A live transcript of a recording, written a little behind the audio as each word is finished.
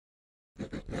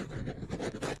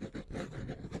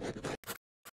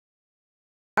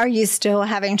Are you still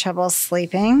having trouble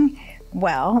sleeping?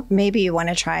 Well, maybe you want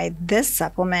to try this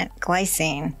supplement,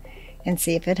 Glycine, and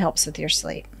see if it helps with your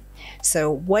sleep.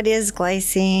 So what is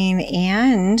glycine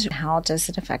and how does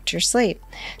it affect your sleep?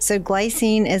 So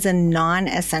glycine is a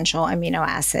non-essential amino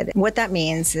acid. What that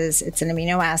means is it's an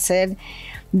amino acid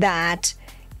that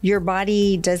your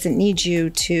body doesn't need you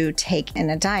to take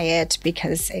in a diet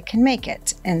because it can make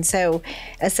it. And so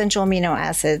essential amino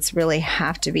acids really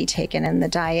have to be taken in the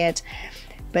diet.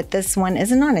 But this one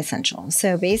is a non-essential.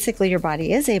 So basically your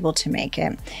body is able to make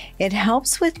it. It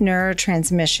helps with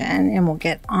neurotransmission, and we'll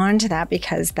get onto that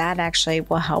because that actually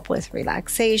will help with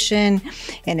relaxation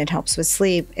and it helps with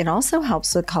sleep. It also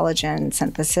helps with collagen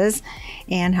synthesis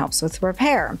and helps with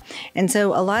repair. And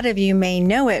so a lot of you may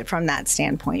know it from that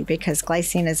standpoint because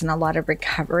glycine is in a lot of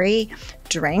recovery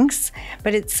drinks,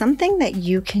 but it's something that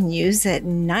you can use at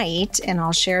night, and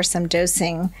I'll share some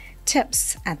dosing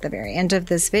tips at the very end of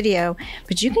this video,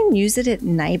 but you can use it at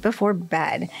night before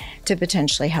bed to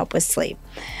potentially help with sleep.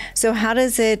 So how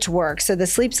does it work? So the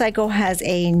sleep cycle has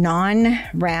a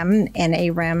non-REM and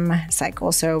a REM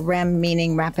cycle. So REM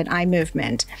meaning rapid eye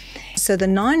movement. So the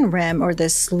non-REM, or the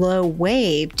slow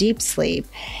wave deep sleep,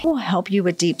 will help you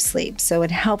with deep sleep. So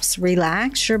it helps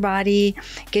relax your body,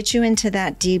 get you into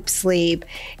that deep sleep,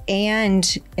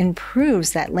 and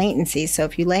improves that latency. So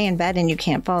if you lay in bed and you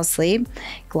can't fall asleep,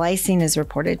 glycine is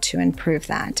reported to improve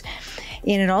that.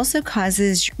 And it also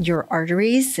causes your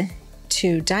arteries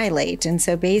to dilate. And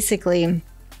so basically,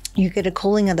 you get a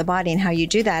cooling of the body, and how you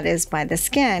do that is by the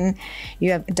skin.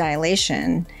 You have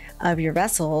dilation of your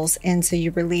vessels, and so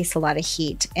you release a lot of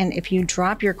heat. And if you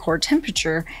drop your core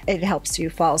temperature, it helps you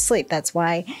fall asleep. That's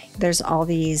why there's all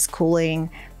these cooling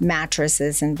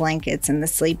mattresses and blankets and the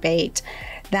sleep aid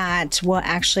that will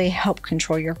actually help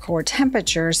control your core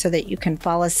temperature so that you can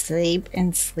fall asleep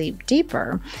and sleep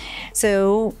deeper.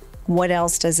 So what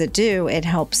else does it do? It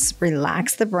helps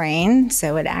relax the brain.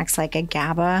 So it acts like a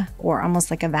GABA, or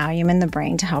almost like a Valium in the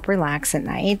brain, to help relax at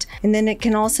night. And then it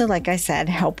can also, like I said,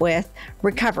 help with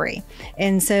recovery.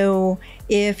 And so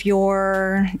if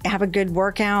you're have a good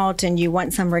workout and you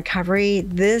want some recovery,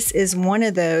 this is one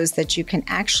of those that you can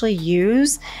actually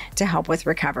use to help with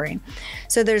recovery.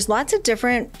 So there's lots of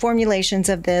different formulations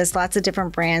of this, lots of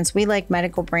different brands. We like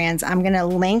medical brands. I'm going to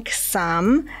link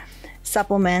some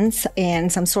supplements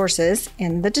and some sources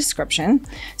in the description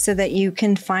so that you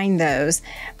can find those.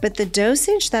 But the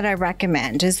dosage that I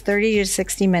recommend is 30 to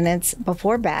 60 minutes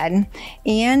before bed,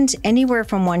 and anywhere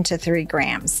from 1 to 3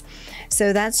 grams.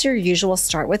 So that's your usual.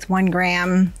 Start with 1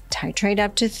 gram, titrate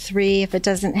up to 3 if it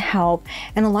doesn't help.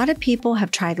 And a lot of people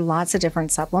have tried lots of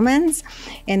different supplements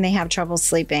and they have trouble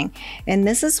sleeping. And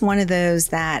this is one of those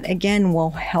that, again,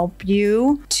 will help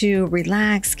you to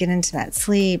relax, get into that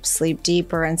sleep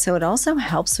deeper. And so it also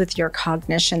helps with your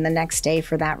cognition the next day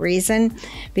for that reason,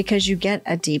 because you get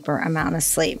a deeper amount of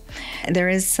sleep. There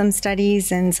is some studies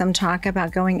and some talk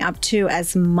about going up to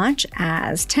as much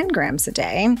as 10 grams a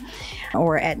day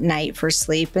or at night for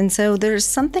sleep. And so there's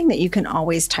something that you can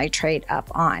always titrate up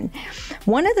on.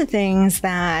 One of the things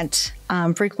that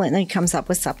frequently comes up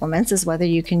with supplements is whether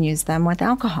you can use them with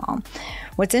alcohol.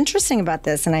 What's interesting about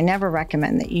this, and I never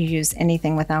recommend that you use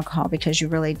anything with alcohol because you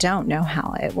really don't know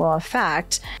how it will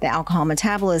affect the alcohol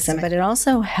metabolism, but it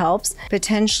also helps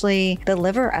potentially the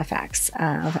liver effects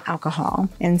of alcohol.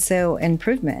 And so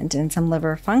improvement in some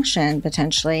liver function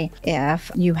potentially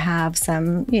if you have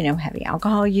some, heavy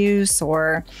alcohol use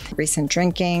or recent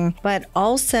drinking, but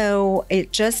also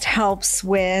it just helps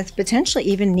with potentially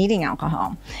even needing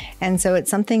alcohol. And so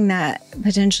it's something that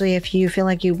potentially if you feel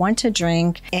like you want to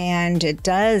drink and it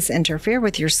does interfere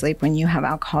with your sleep when you have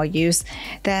alcohol use,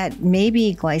 that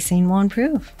maybe glycine will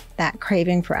improve that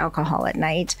craving for alcohol at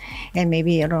night, and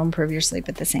maybe it'll improve your sleep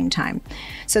at the same time.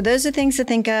 So those are things to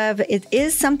think of. It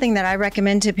is something that I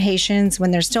recommend to patients when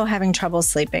they're still having trouble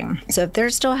sleeping. So if they're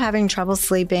still having trouble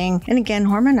sleeping, and again,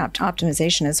 hormone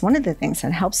optimization is one of the things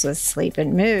that helps with sleep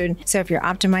and mood. So if you're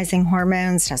optimizing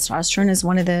hormones, testosterone is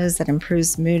one of those that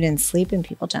improves mood and sleep, and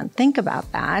people don't think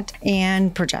about that.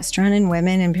 And progesterone in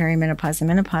women in perimenopause and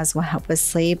menopause will help with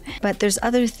sleep. But there's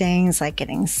other things like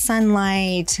getting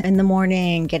sunlight in the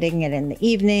morning, getting it in the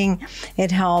evening.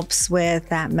 It helps with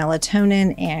that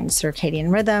melatonin and circadian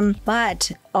rhythm.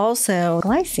 But also,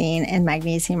 glycine and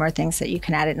magnesium are things that you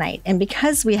can add at night. And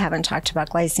because we haven't talked about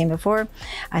glycine before,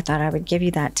 I thought I would give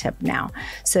you that tip now.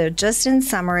 So just in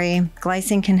summary,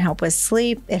 glycine can help with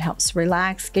sleep. It helps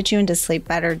relax, get you into sleep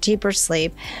better, deeper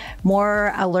sleep,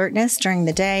 more alertness during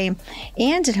the day,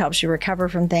 and it helps you recover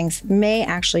from things. May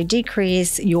actually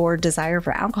decrease your desire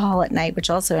for alcohol at night, which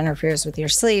also interferes with your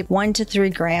sleep. 1 to 3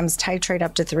 grams, titrate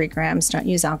up to 3 grams. Don't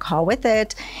use alcohol with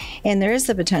it. And there is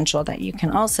the potential that you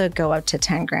can also go up to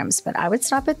 10 grams, but I would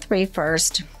stop at 3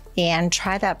 first and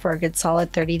try that for a good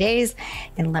solid 30 days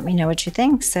and let me know what you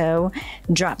think. So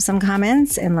drop some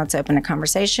comments and let's open a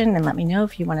conversation, and let me know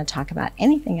if you want to talk about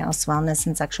anything else, wellness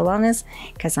and sexual wellness,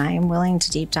 because I am willing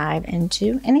to deep dive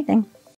into anything.